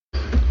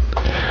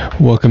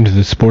Welcome to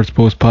the Sports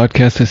Post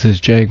Podcast. This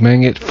is Jag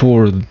Mangat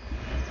for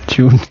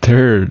June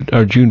 3rd,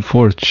 or June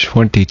 4th,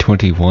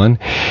 2021.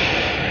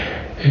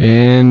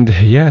 And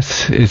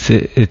yes,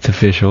 it's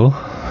official.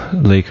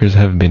 Lakers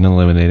have been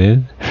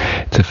eliminated.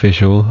 It's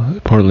official.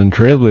 Portland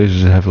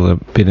Trailblazers have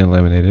been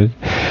eliminated.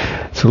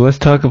 So let's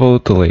talk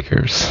about the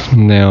Lakers.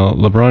 Now,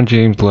 LeBron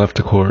James left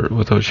the court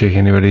without shaking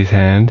anybody's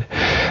hand.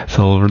 It's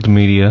all over the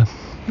media.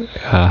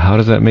 How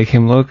does that make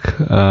him look?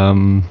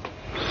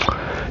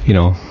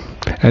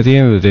 At the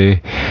end of the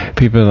day,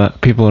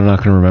 people are not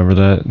going to remember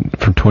that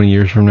from 20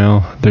 years from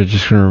now. They're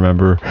just going to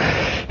remember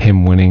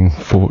him winning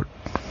for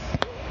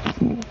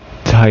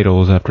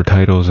titles after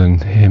titles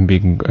and him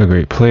being a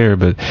great player.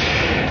 But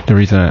the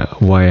reason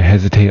why I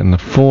hesitate on the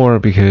 4,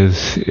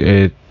 because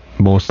it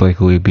most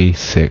likely be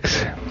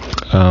 6.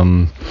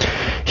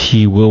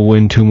 He will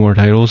win 2 more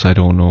titles. I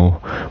don't know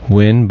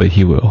when, but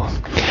he will.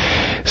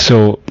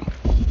 So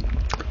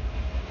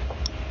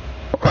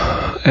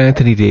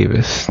Anthony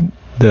Davis.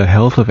 The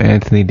health of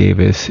Anthony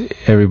Davis,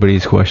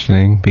 everybody's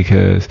questioning,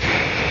 because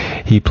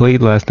he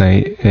played last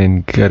night,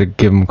 and gotta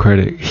give him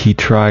credit, he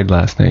tried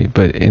last night,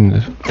 but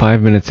in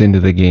 5 minutes into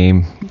the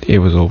game, it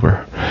was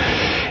over.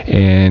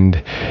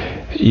 And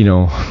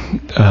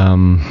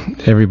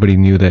everybody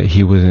knew that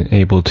he wasn't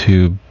able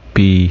to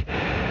be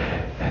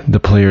the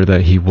player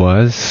that he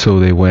was, so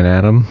they went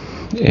at him.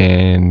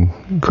 And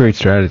great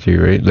strategy,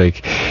 right?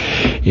 Like,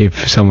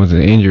 if someone's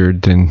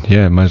injured, then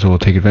yeah, might as well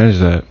take advantage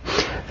of that.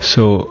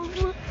 So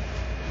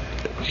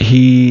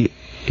he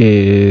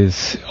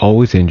is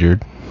always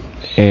injured,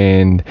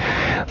 and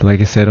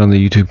like I said on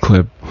the YouTube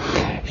clip,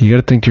 you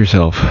gotta think to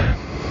yourself,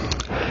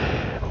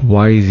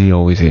 why is he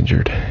always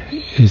injured?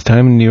 His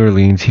time in New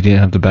Orleans, he didn't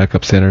have the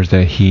backup centers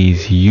that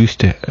he's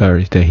used to,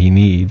 or that he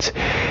needs,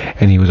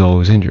 and he was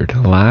always injured.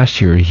 Last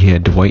year, he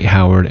had Dwight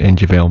Howard and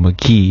JaVale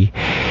McGee,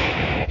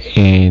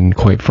 and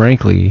quite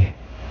frankly,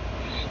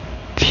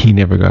 he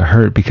never got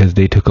hurt because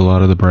they took a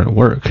lot of the brunt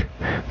work,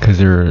 because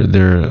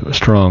they're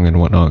strong and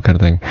whatnot, kind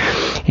of thing,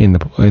 in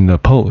the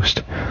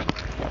post.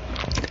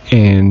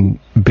 And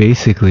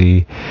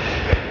basically,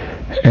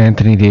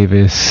 Anthony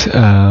Davis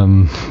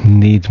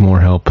needs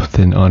more help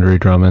than Andre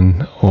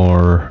Drummond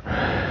or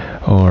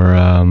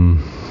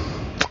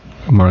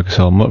Marc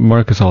Gasol.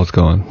 Marc Gasol's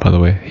gone, by the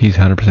way. He's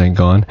 100%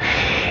 gone.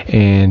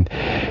 And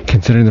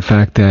considering the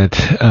fact that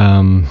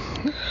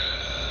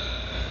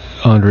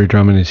Andre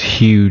Drummond is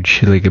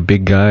huge, like a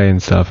big guy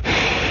and stuff,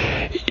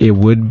 it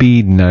would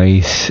be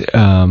nice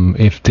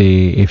if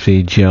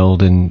they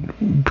gelled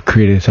and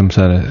created some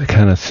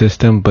kind of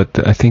system.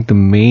 But I think the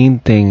main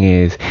thing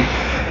is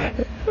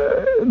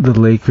the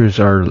Lakers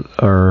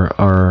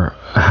are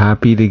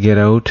happy to get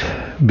out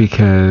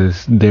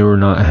because they were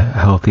not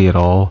healthy at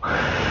all.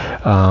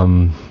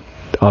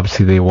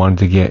 Obviously, they wanted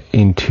to get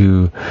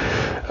into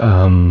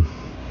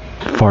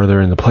farther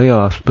in the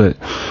playoffs, but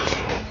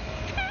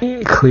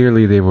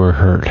clearly they were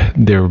hurt.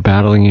 They were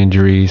battling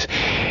injuries,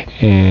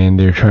 and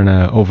they're trying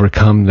to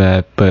overcome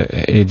that, but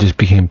it just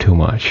became too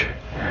much.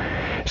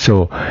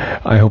 So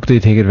I hope they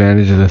take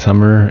advantage of the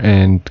summer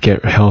and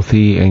get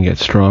healthy and get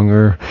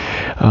stronger,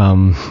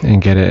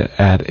 and get it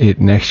at it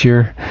next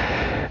year.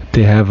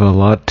 They have a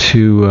lot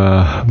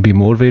to be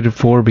motivated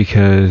for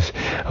because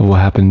of what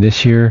happened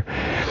this year.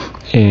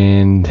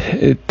 And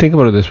think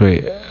about it this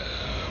way.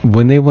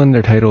 When they won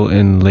their title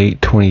in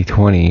late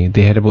 2020,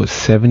 they had about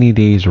 70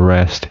 days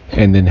rest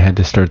and then had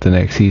to start the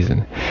next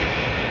season.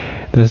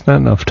 There's not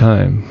enough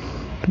time,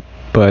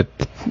 but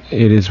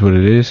it is what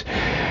it is.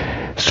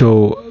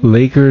 So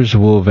Lakers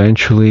will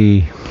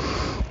eventually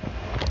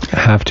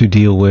have to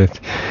deal with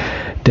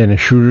Dennis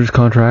Schroeder's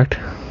contract,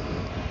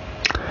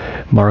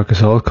 Marc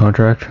Gasol's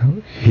contract.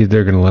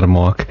 They're going to let him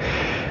walk.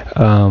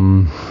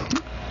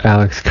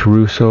 Alex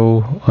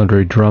Caruso,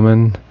 Andre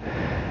Drummond,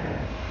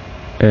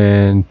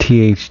 and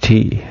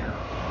THT,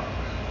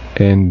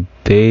 and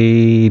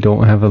they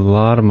don't have a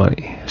lot of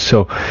money,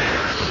 so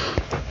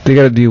they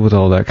got to deal with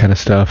all that kind of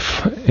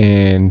stuff.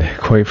 And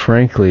quite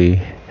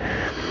frankly,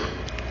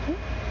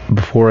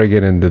 before I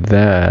get into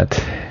that,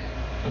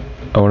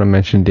 I want to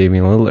mention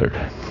Damian Lillard.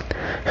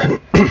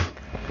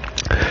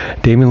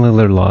 Damian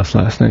Lillard lost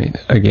last night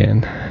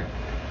again,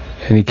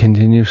 and he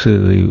continuously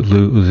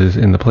loses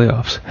in the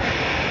playoffs.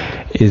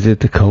 Is it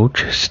the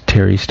coach,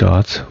 Terry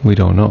Stotts? We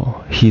don't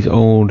know. He's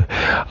owed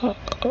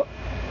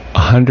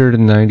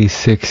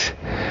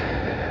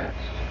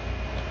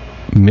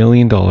 $196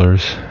 million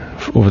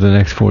over the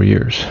next 4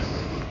 years.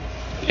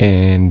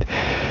 And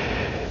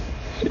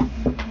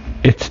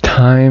it's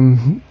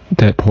time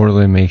that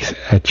Portland makes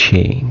a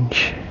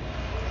change.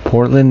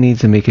 Portland needs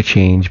to make a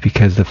change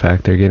because the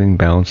fact they're getting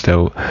bounced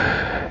out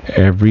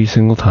every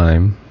single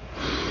time.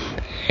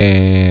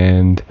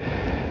 And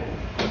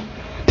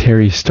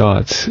Terry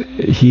Stotts,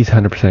 he's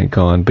 100%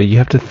 gone, but you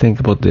have to think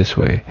about this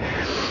way.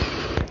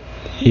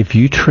 If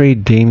you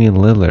trade Damian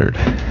Lillard,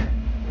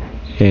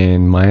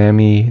 and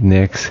Miami,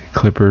 Knicks,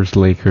 Clippers,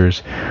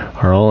 Lakers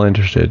are all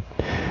interested,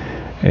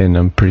 and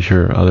I'm pretty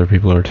sure other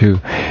people are too,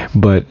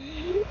 but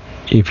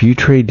if you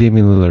trade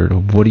Damian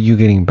Lillard, what are you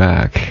getting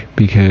back?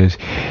 Because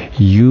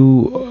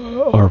you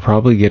are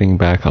probably getting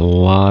back a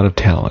lot of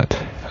talent,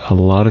 a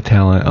lot of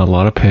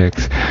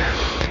picks,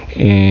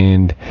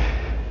 and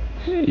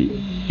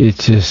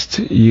it's just,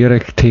 you gotta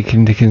take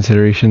into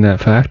consideration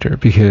that factor,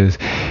 because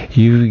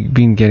you've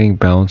been getting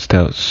bounced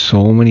out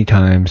so many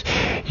times.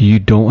 You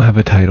don't have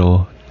a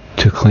title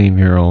to claim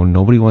your own.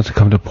 Nobody wants to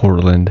come to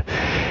Portland.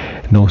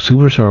 No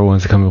superstar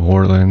wants to come to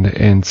Portland.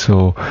 And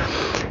so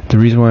the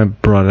reason why I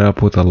brought it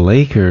up with the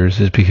Lakers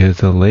is because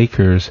the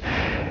Lakers,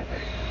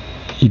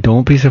 you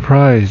don't be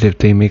surprised if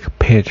they make a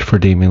pitch for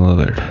Damian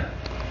Lillard,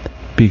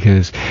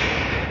 because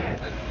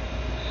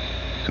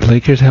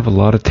Lakers have a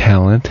lot of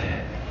talent.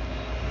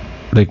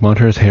 Like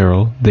Montrezl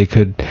Harrell, they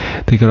could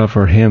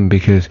offer him,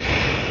 because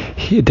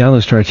down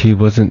the stretch he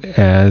wasn't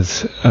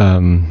as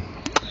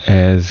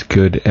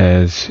good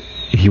as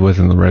he was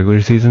in the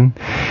regular season,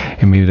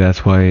 and maybe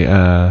that's why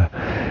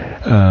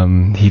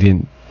he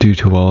didn't do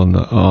too well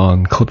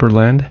on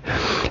Clipperland.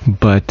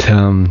 But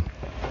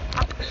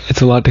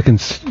it's a lot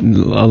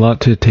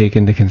to take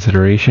into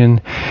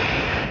consideration.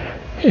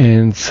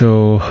 And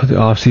so the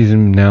off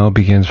season now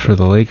begins for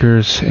the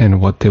Lakers and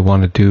what they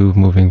want to do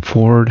moving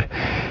forward.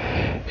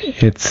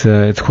 It's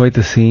quite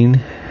the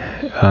scene.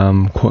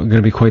 Going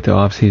to be quite the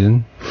off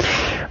season.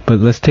 But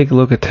let's take a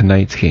look at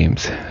tonight's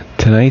games.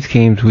 Tonight's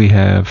games, we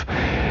have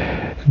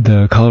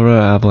the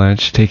Colorado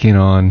Avalanche taking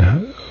on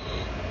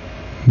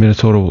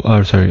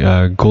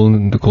the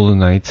Golden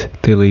Knights.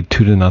 They lead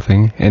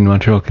 2-0, and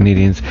Montreal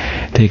Canadiens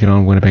taking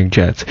on Winnipeg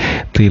Jets.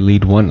 They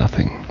lead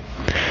 1-0.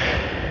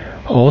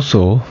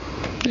 Also,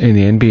 in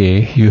the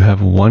NBA, you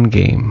have one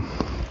game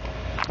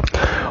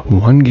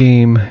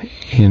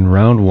in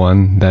round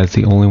 1. That's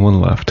the only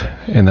one left,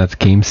 and that's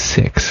Game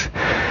 6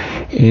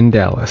 in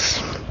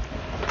Dallas.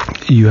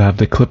 You have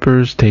the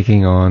Clippers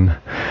taking on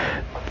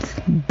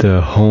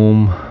the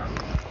home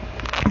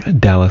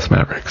Dallas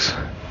Mavericks,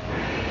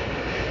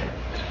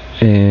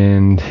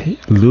 and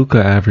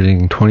Luka,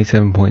 averaging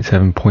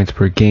 27.7 points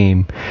per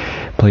game,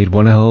 played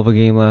one hell of a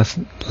game last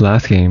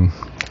game.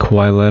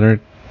 Kawhi Leonard,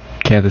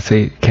 can't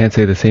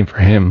say the same for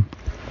him.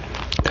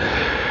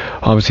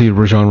 Obviously,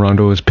 Rajon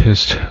Rondo is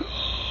pissed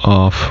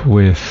off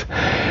with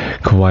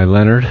Kawhi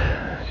Leonard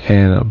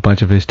and a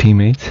bunch of his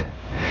teammates,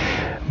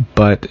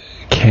 but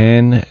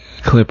can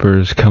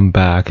Clippers come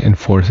back and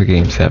force a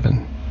Game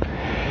 7?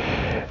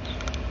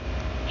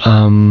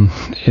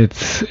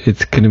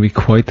 It's going to be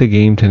quite the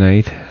game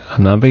tonight.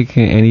 I'm not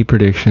making any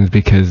predictions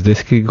because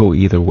this could go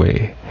either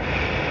way.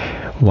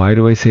 Why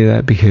do I say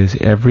that? Because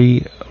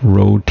every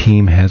road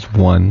team has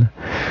won.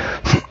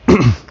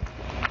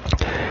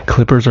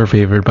 Clippers are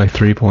favored by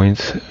 3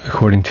 points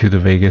according to the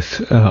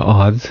Vegas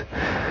odds.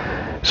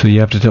 So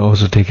you have to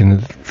also take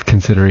into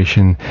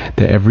consideration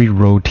that every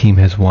road team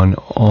has won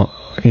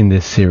in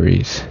this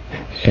series,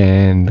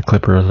 and the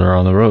Clippers are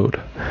on the road.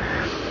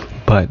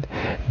 But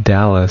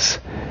Dallas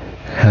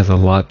has a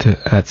lot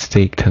at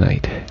stake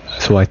tonight.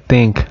 So I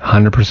think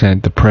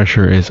 100% the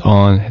pressure is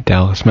on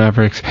Dallas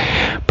Mavericks.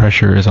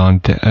 Pressure is on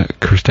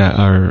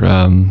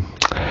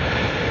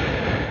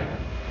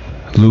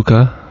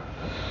Luka.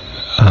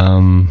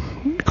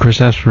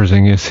 Kristaps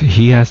Porzingis,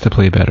 he has to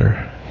play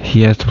better.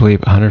 He has to play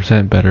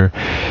 100% better,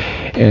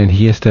 and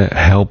he has to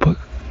help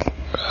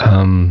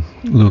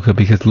Luka,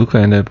 because Luka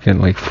ended up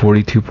getting like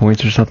 42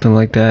 points or something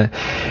like that.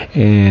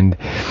 And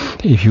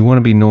if you want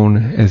to be known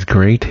as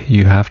great,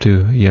 you have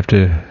to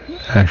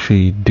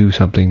actually do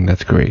something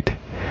that's great.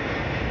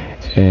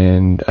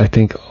 And I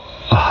think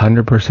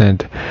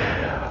 100%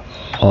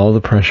 all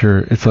the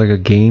pressure, it's like a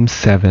Game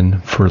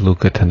 7 for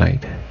Luka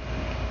tonight.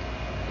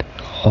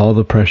 All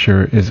the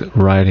pressure is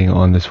riding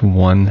on this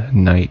one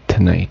night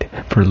tonight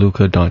for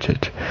Luka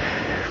Doncic.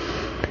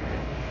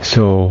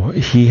 So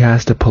he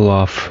has to pull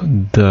off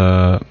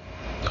the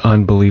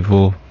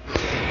unbelievable.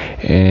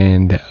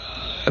 And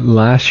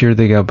last year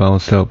they got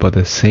bounced out by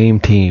the same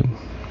team.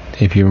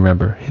 If you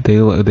remember,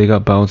 they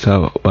got bounced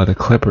out by the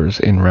Clippers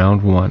in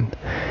round 1.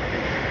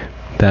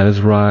 That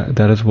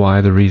is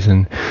why the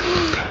reason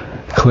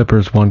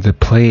Clippers wanted to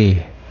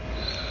play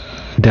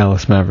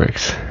Dallas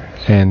Mavericks,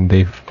 and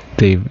they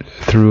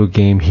threw a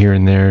game here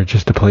and there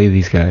just to play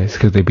these guys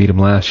because they beat them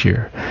last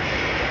year.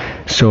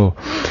 So,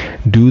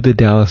 do the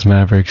Dallas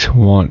Mavericks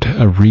want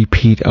a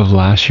repeat of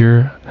last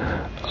year?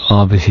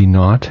 Obviously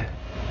not.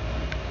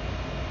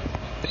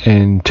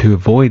 And to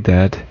avoid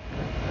that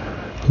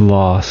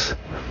loss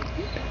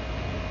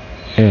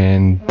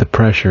and the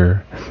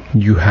pressure,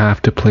 you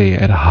have to play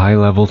at a high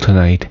level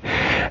tonight,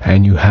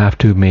 and you have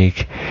to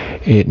make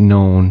it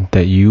known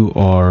that you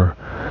are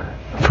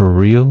for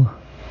real.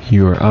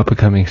 You are up and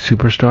coming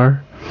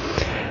superstar.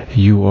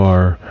 You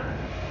are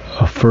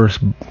a first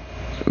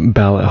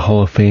ballot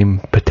Hall of Fame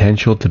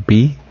potential to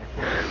be.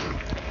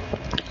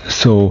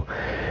 So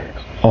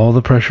all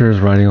the pressure is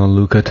riding on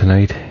Luka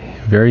tonight.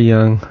 Very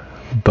young,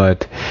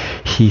 but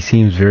he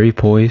seems very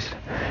poised,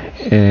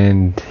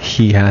 and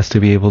he has to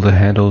be able to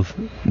handle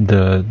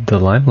the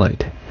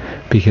limelight,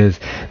 because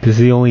this is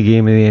the only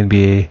game in the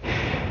NBA.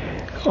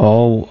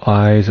 All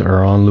eyes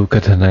are on Luka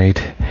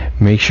tonight.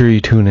 Make sure you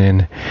tune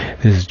in.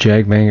 This is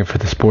Jag Manga for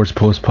the Sports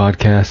Post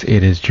podcast.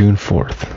 It is June 4th.